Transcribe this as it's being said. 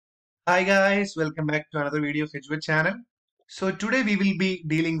Hi guys, welcome back to another video of HV channel. So today we will be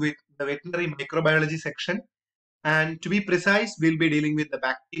dealing with the veterinary microbiology section, and to be precise, we'll be dealing with the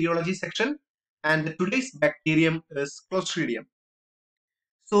bacteriology section, and today's bacterium is Clostridium.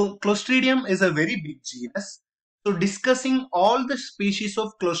 So Clostridium is a very big genus. So discussing all the species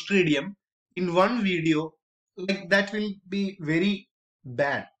of Clostridium in one video like that will be very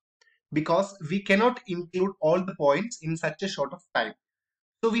bad because we cannot include all the points in such a short of time.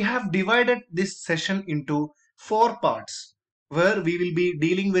 So we have divided this session into 4 parts where we will be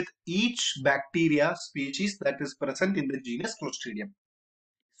dealing with each bacteria species that is present in the genus Clostridium.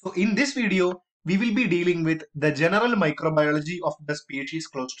 So in this video, we will be dealing with the general microbiology of the species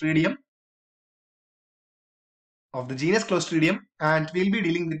Clostridium, of the genus Clostridium, and we'll be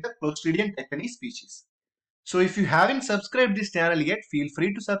dealing with the Clostridium tetani species. So if you haven't subscribed this channel yet, feel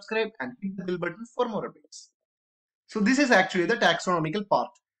free to subscribe and hit the bell button for more updates. So this is actually the taxonomical part.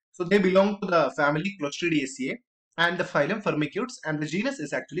 So they belong to the family Clostridiaceae and the phylum Firmicutes, and the genus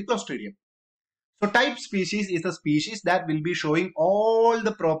is actually Clostridium. So type species is a species that will be showing all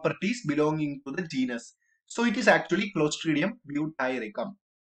the properties belonging to the genus. So it is actually Clostridium butyricum.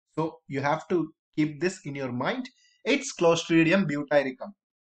 So you have to keep this in your mind. It's Clostridium butyricum.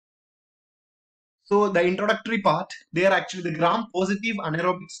 So the introductory part, they are actually the gram-positive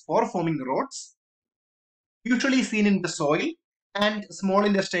anaerobic spore-forming rods, usually seen in the soil and small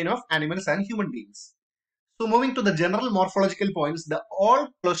intestine of animals and human beings. So moving to the general morphological points, the all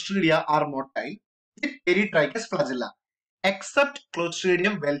Clostridia are motile with peritrichous flagella, except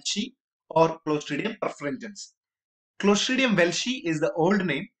Clostridium welchi or Clostridium perfringens. Clostridium welchi is the old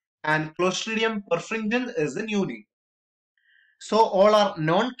name and Clostridium perfringens is the new name. So all are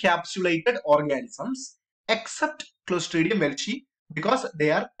non-capsulated organisms except Clostridium welchi because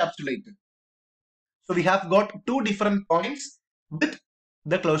they are capsulated. So we have got two different points with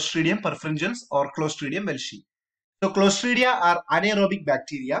the Clostridium perfringens or Clostridium welchi. So Clostridia are anaerobic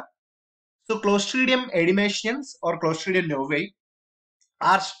bacteria. So Clostridium edimatians or Clostridium novae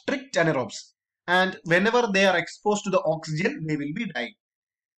are strict anaerobes, and whenever they are exposed to the oxygen, they will be dying.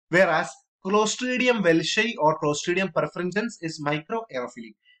 Whereas Clostridium welchi or Clostridium perfringens is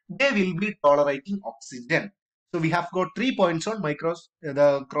microaerophilic. They will be tolerating oxygen. So we have got 3 points on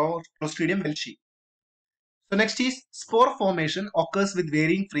the Clostridium welchi. So next is spore formation occurs with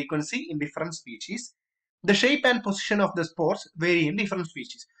varying frequency in different species. The shape and position of the spores vary in different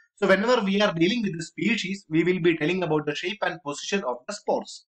species. So whenever we are dealing with the species, we will be telling about the shape and position of the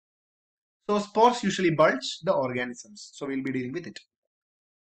spores. So spores usually bulge the organisms. So we'll be dealing with it.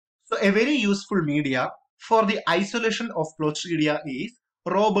 So a very useful media for the isolation of Clostridia is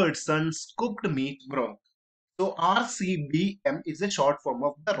Robertson's cooked meat broth. So RCBM is a short form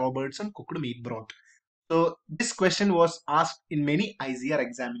of the Robertson cooked meat broth. So this question was asked in many ICR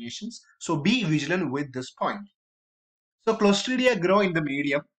examinations. So be vigilant with this point. So Clostridia grow in the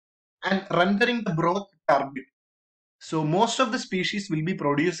medium and rendering the broth turbid. So most of the species will be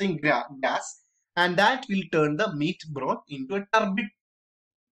producing gas, and that will turn the meat broth into a turbid.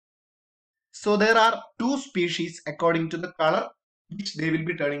 So there are two species according to the color which they will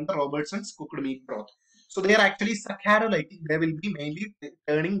be turning the Robertson's cooked meat broth. So they are actually saccharolytic. They will be mainly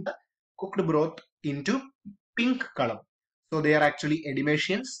turning the cooked broth into pink color. So they are actually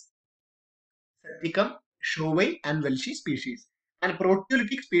edimatians, septicum, Chauvin and Welshi species. And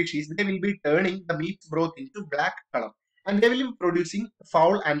proteolytic species, they will be turning the meat broth into black color. And they will be producing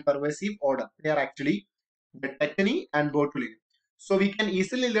foul and pervasive odor. They are actually the tetani and botulinum. So we can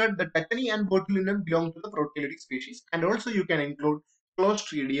easily learn the tetani and botulinum belong to the proteolytic species. And also you can include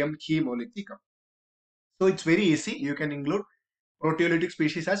Clostridium hemolyticum. So it's very easy. You can include proteolytic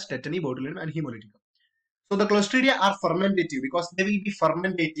species as tetani, botulinum and hemolyticum. So the Clostridia are fermentative because they will be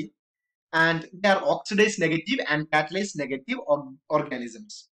fermentating, and they are oxidase negative and catalase negative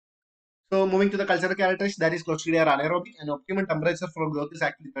organisms. So moving to the cultural characteristics, that is Clostridia are anaerobic and optimum temperature for growth is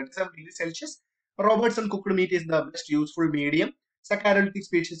actually 37 degrees Celsius. Robertson cooked meat is the best useful medium. Saccharolytic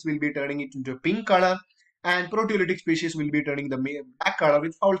species will be turning it into a pink color, and proteolytic species will be turning the black color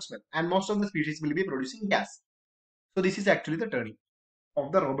with foul smell, and most of the species will be producing gas. So this is actually the turning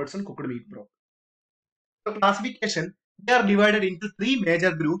of the Robertson cooked meat broth. So classification, they are divided into 3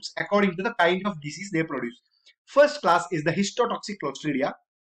 major groups according to the kind of disease they produce. First class is the histotoxic Clostridia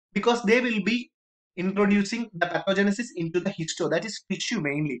because they will be introducing the pathogenesis into the histo, that is tissue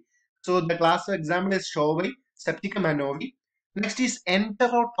mainly. So the class example is Chauvin, Septicum and Novi. Next is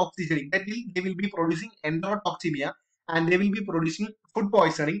enterotoxigenic, that they will be producing enterotoxemia and they will be producing food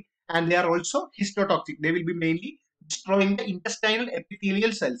poisoning, and they are also histotoxic. They will be mainly destroying the intestinal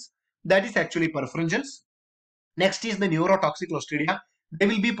epithelial cells. That is actually perfringens. Next is the neurotoxic Clostridia. they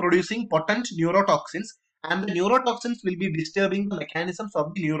will be producing potent neurotoxins, and the neurotoxins will be disturbing the mechanisms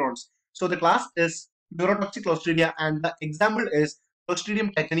of the neurons. So the class is neurotoxic Clostridia, and the example is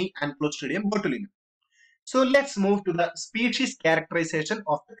Clostridium tetani and Clostridium botulinum. So let's move to the species characterization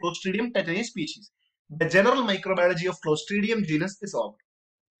of the Clostridium tetani species. The general microbiology of Clostridium genus is over.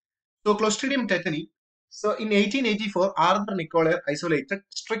 So Clostridium tetani. So in 1884, Arthur Nicolet isolated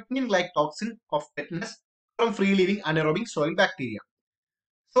strychnine-like toxin of tetanus from free-living anaerobic soil bacteria.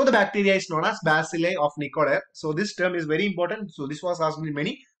 So the bacteria is known as bacilli of Nicolet. So this term is very important. So this was asked in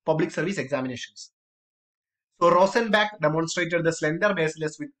many public service examinations. So Rosenbach demonstrated the slender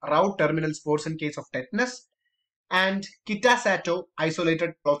bacillus with round terminal spores in case of tetanus, and Kitasato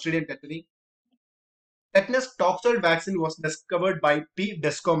isolated Clostridium tetani. Tetanus toxoid vaccine was discovered by P.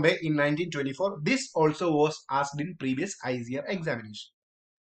 Descombe in 1924. This also was asked in previous ICR examination.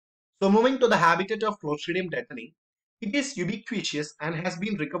 So moving to the habitat of Clostridium tetani, it is ubiquitous and has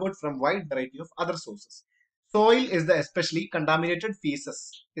been recovered from wide variety of other sources. Soil is the especially contaminated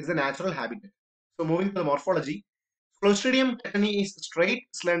feces is the natural habitat. So moving to the morphology, Clostridium tetani is straight,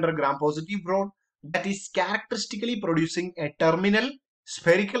 slender gram-positive rod that is characteristically producing a terminal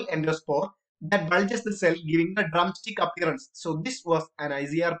spherical endospore that bulges the cell, giving a drumstick appearance. So this was an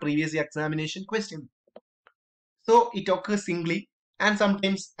ICR previous examination question. So it occurs singly and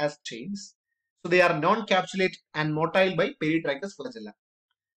sometimes as chains. So they are non-capsulated and motile by peritrichous flagella.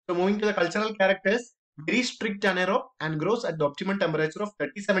 So moving to the cultural characters, very strict anaerobe and grows at the optimum temperature of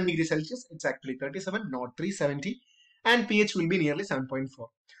 37 degrees Celsius. It's actually 37, not 370, and pH will be nearly 7.4.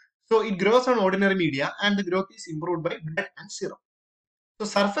 So it grows on ordinary media and the growth is improved by blood and serum. So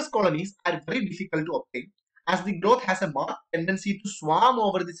surface colonies are very difficult to obtain as the growth has a marked tendency to swarm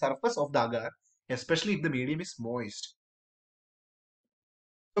over the surface of the agar, especially if the medium is moist.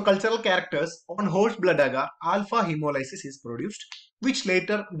 So cultural characters, on host blood agar, alpha hemolysis is produced, which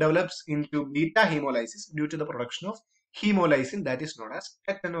later develops into beta hemolysis due to the production of hemolysin that is known as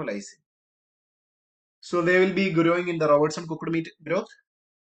tetanolysin. So they will be growing in the Robertson cooked meat growth,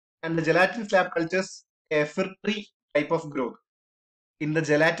 and the gelatin slab cultures a filtry type of growth. In the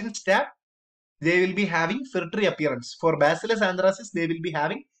gelatin slab, they will be having filtry appearance. For Bacillus anthracis, they will be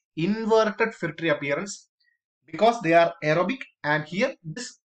having inverted filtry appearance because they are aerobic, and here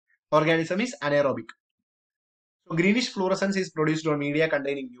this organism is anaerobic. So greenish fluorescence is produced on media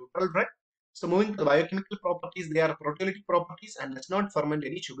containing neutral red. So moving to the biochemical properties, they are proteolytic properties and does not ferment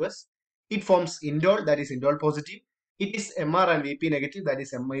any sugars. It forms indole, that is indole positive. It is MR and VP negative, that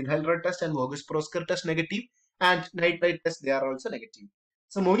is methyl red test and Voges-Prosker test negative, and nitrite test, they are also negative.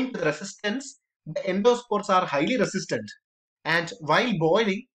 So moving to the resistance, the endospores are highly resistant, and while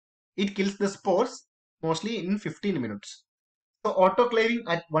boiling, it kills the spores mostly in 15 minutes. So autoclaving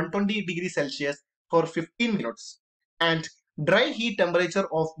at 120 degrees Celsius for 15 minutes and dry heat temperature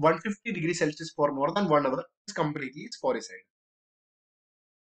of 150 degrees Celsius for more than 1 hour is completely sporicide.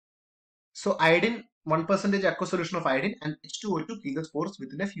 So iodine, 1% aqueous solution of iodine and H2O2 kill the spores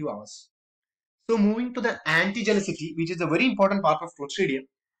within a few hours. So moving to the antigenicity, which is a very important part of Clostridium,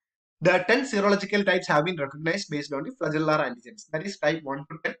 the 10 serological types have been recognized based on the flagellar antigens. That is type 1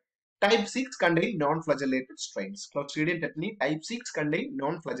 to 10. Type 6 contain non-flagellated strains. Clostridium tetani type 6 contain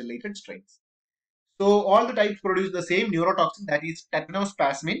non-flagellated strains. So all the types produce the same neurotoxin, that is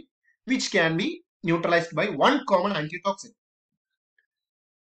tetanospasmin, which can be neutralized by one common antitoxin.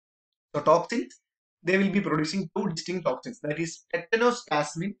 So toxins, they will be producing two distinct toxins, that is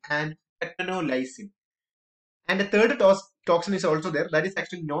tetanospasmin and tetanolysin. And the third toxin is also there, that is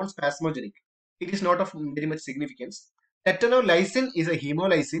actually non-spasmogenic. It is not of very much significance. Tetanolysin is a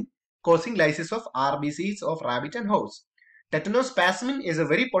hemolysin causing lysis of RBCs of rabbit and horse. Tetanospasmin is a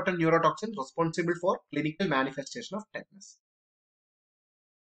very potent neurotoxin responsible for clinical manifestation of tetanus.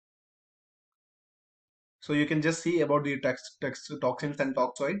 So you can just see about the toxins and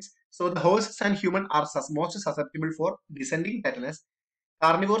toxoids. So the horses and human are most susceptible for descending tetanus.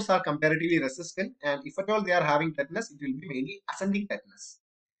 Carnivores are comparatively resistant, and if at all they are having tetanus, it will be mainly ascending tetanus.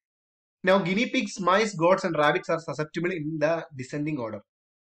 Now guinea pigs, mice, goats and rabbits are susceptible in the descending order.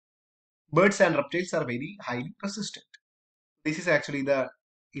 Birds and reptiles are very highly persistent. This is actually the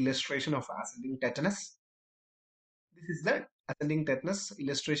illustration of ascending tetanus. This is the ascending tetanus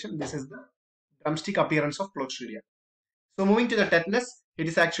illustration. This is the drumstick appearance of Clostridia. So moving to the tetanus, it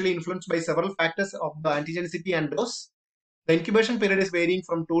is actually influenced by several factors of the antigenicity and dose. The incubation period is varying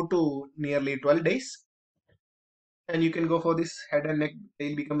from 2 to nearly 12 days. And you can go for this head and neck,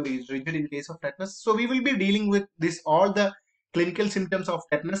 they'll become rigid in case of tetanus. So we will be dealing with this, all the clinical symptoms of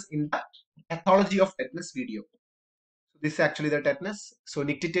tetanus in the pathology of tetanus video. So this is actually the tetanus. So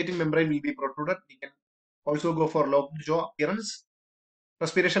nictitating membrane will be protruded. We can also go for locked jaw appearance.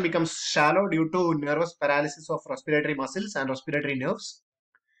 Respiration becomes shallow due to nervous paralysis of respiratory muscles and respiratory nerves.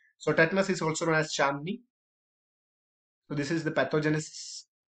 So tetanus is also known as Chandni. So this is the pathogenesis.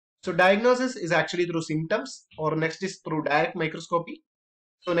 So diagnosis is actually through symptoms, or next is through direct microscopy.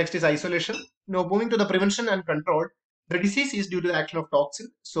 So next is isolation. Now moving to the prevention and control, the disease is due to the action of toxin.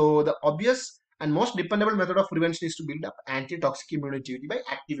 So the obvious and most dependable method of prevention is to build up anti-toxic immunity by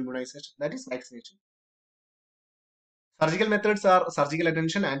active immunization, that is vaccination. Surgical methods are surgical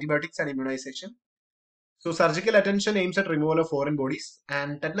attention, antibiotics, and immunization. So surgical attention aims at removal of foreign bodies,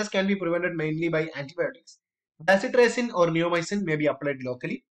 and tetanus can be prevented mainly by antibiotics. Bacitracin or neomycin may be applied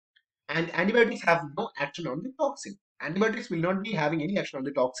locally, and antibiotics have no action on the toxin. Antibiotics will not be having any action on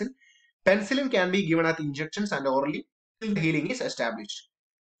the toxin. Penicillin can be given as injections and orally till the healing is established.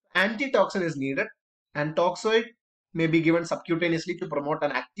 Antitoxin is needed, and toxoid may be given subcutaneously to promote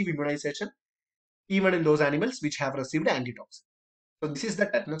an active immunization even in those animals which have received antitoxin. So this is the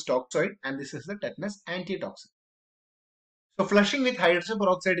tetanus toxoid and this is the tetanus antitoxin. So flushing with hydrogen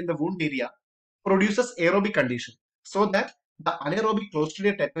peroxide in the wound area produces aerobic condition so that the anaerobic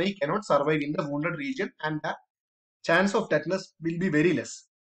Clostridium tetani cannot survive in the wounded region and the chance of tetanus will be very less.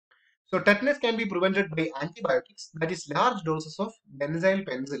 So tetanus can be prevented by antibiotics, that is large doses of benzyl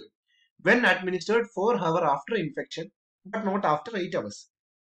penicillin when administered 4 hours after infection but not after 8 hours.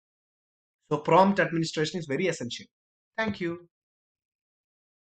 So prompt administration is very essential. Thank you.